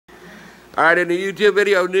Alright, in the YouTube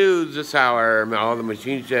video news this hour, all the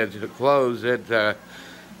machine sheds are closed. The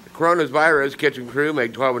coronavirus kitchen crew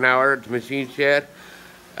make 12 an hour at the machine shed.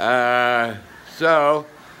 So,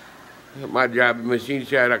 my job at the machine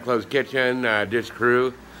shed, I close kitchen, dish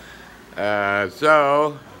crew.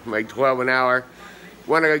 So, make 12 an hour.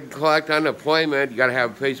 Want to collect unemployment, you got to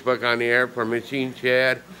have Facebook on the air for machine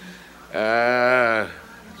shed.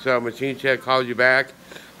 So, machine shed calls you back,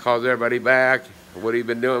 calls everybody back. What have you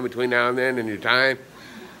been doing between now and then in your time?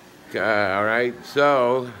 All right,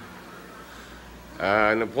 so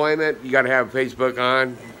unemployment, you got to have Facebook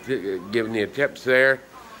on, giving you tips there.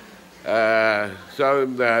 So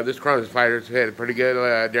this coronavirus hit pretty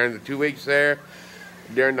good during the 2 weeks there.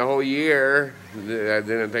 During the whole year, I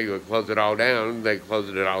didn't think it would close it all down. They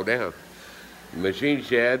closed it all down. Machine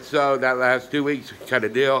shed, so that last 2 weeks cut a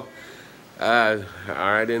deal. All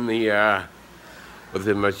right, in the with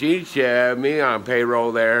the machine shed, me on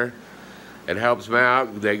payroll there, it helps them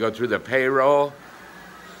out. They go through the payroll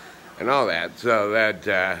and all that, so that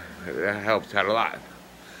helps out a lot.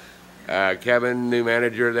 Kevin, new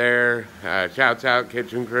manager there, shouts out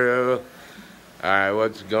kitchen crew. All right,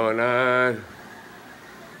 what's going on?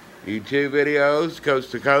 YouTube videos,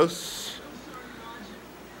 coast to coast.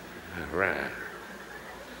 All right.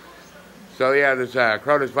 So yeah, this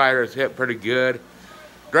coronavirus hit pretty good.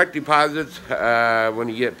 Direct deposits, when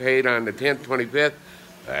you get paid on the 10th, 25th,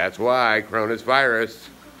 that's why, coronavirus.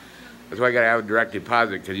 That's why you got to have a direct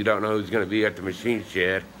deposit, because you don't know who's going to be at the machine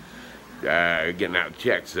shed getting out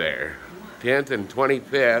checks there. 10th and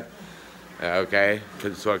 25th, okay,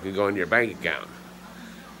 so it can go into your bank account,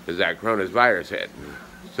 because that coronavirus hit.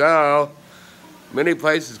 So, many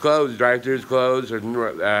places closed, drive-thrus closed, there's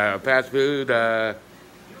fast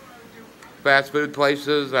food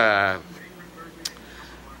places,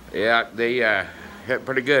 yeah, they hit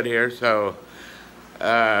pretty good here. So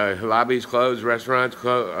lobbies closed, restaurants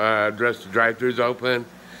closed, drive-thrus open.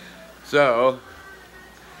 So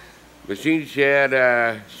machine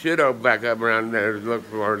shed should open back up around there. Look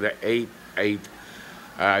for the 8th.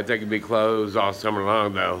 I think it'll be closed all summer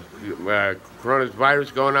long though.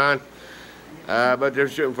 Coronavirus going on, but they're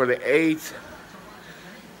shooting for the 8th.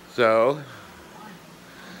 So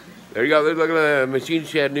there you go. They're looking at the machine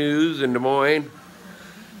shed news in Des Moines.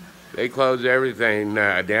 They closed everything.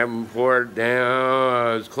 Davenport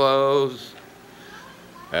down is closed.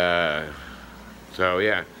 So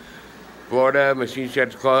yeah, Florida machine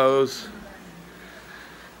sheds closed.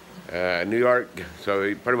 New York,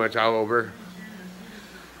 so pretty much all over.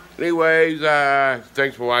 Anyways,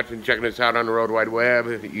 thanks for watching, checking us out on the World Wide Web,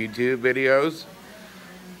 YouTube videos.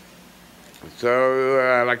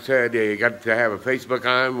 So, like I said, you got to have a Facebook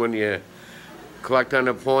on when you collect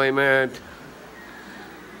unemployment.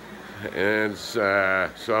 And so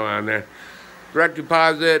on there. Direct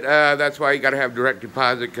deposit, that's why you got to have direct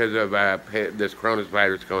deposit, because of this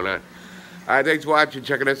coronavirus going on. All right, thanks for watching,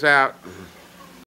 checking us out.